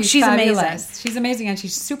adore. Like, she's fabulous. amazing. She's amazing, and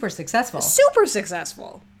she's super successful. Super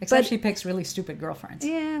successful. Except she picks really stupid girlfriends.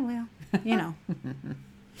 Yeah, well,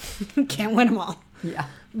 can't win them all. Yeah.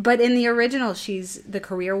 But in the original, the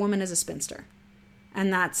career woman is a spinster.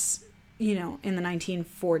 And that's, in the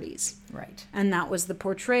 1940s. Right. And that was the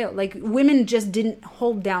portrayal. Like, women just didn't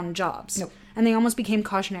hold down jobs. Nope. And they almost became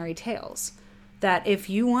cautionary tales. That if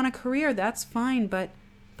you want a career, that's fine, but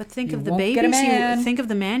think of the babies think of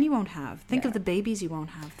the man you won't have. Think of the babies you won't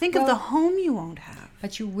have. Think of the home you won't have.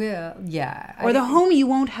 But you will, yeah. Or the home you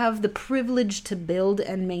won't have the privilege to build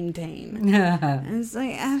and maintain. And it's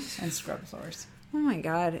like, and scrub floors. oh my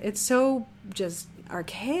God, it's so just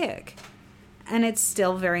archaic. And it's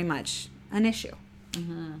still very much an issue.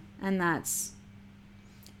 Mm-hmm. And that's...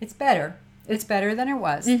 It's better. It's better than it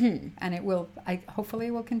was. Mm-hmm. And it will, hopefully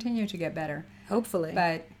it will continue to get better. Hopefully.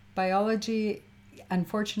 But biology,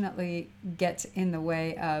 unfortunately, gets in the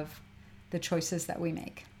way of the choices that we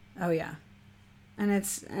make. Oh, yeah. And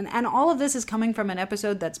it's and all of this is coming from an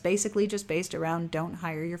episode that's basically just based around don't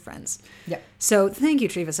hire your friends. Yep. So thank you,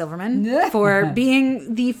 Treva Silverman, for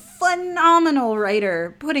being the phenomenal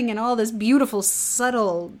writer, putting in all this beautiful,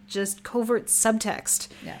 subtle, just covert subtext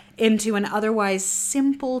into an otherwise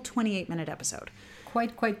simple 28-minute episode.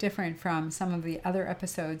 Quite different from some of the other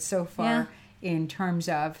episodes so far in terms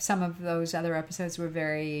of some of those other episodes were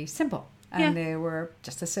very simple. And they were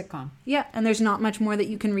just a sitcom. Yeah, and there's not much more that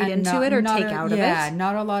you can read into it or take out of it. Yeah,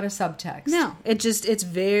 not a lot of subtext. No, it's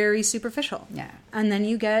very superficial. Yeah. And then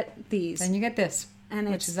you get these. Then you get this, and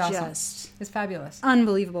which is awesome. It's fabulous.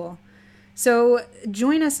 Unbelievable. So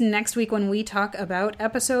join us next week when we talk about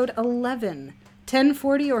episode 11,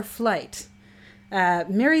 1040 or Flight.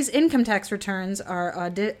 Mary's income tax returns are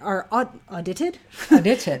audited. Audited.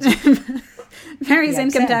 Mary's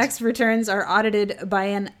income tax returns are audited by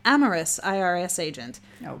an amorous IRS agent.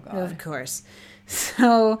 Oh, God. Of course.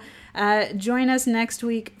 So join us next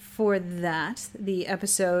week for that. The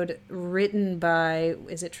episode written by,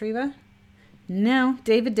 is it Treva? No,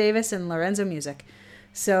 David Davis and Lorenzo Music.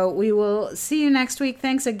 So we will see you next week.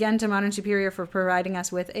 Thanks again to Modern Superior for providing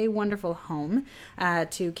us with a wonderful home.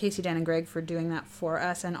 To Casey, Dan, and Greg for doing that for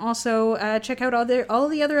us. And also check out all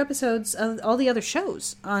the other episodes of all the other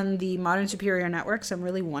shows on the Modern Superior Network. Some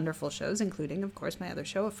really wonderful shows, including, of course, my other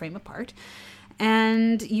show, A Frame Apart.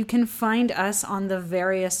 And you can find us on the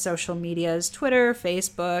various social medias, Twitter,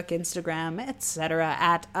 Facebook, Instagram, etc.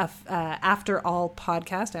 at After All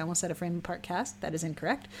Podcast. I almost said A Frame Apart Cast. That is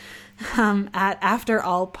incorrect. At After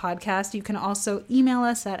All Podcast. You can also email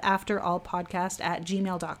us at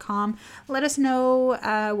afterallpodcast@gmail.com. Let us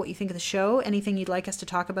know what you think of the show, anything you'd like us to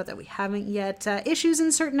talk about that we haven't yet, issues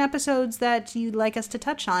in certain episodes that you'd like us to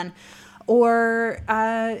touch on. Or,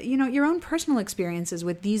 your own personal experiences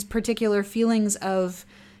with these particular feelings of,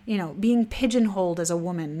 being pigeonholed as a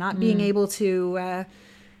woman, not being able to,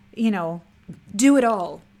 do it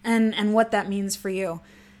all and what that means for you.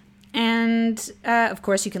 And, of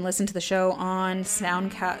course, you can listen to the show on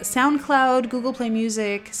SoundCloud, Google Play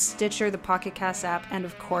Music, Stitcher, the Pocket Cast app, and,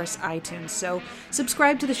 of course, iTunes. So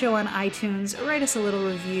subscribe to the show on iTunes, write us a little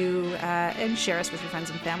review, and share us with your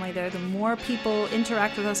friends and family there. The more people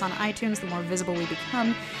interact with us on iTunes, the more visible we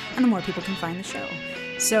become, and the more people can find the show.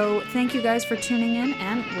 So thank you guys for tuning in,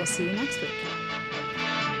 and we'll see you next week.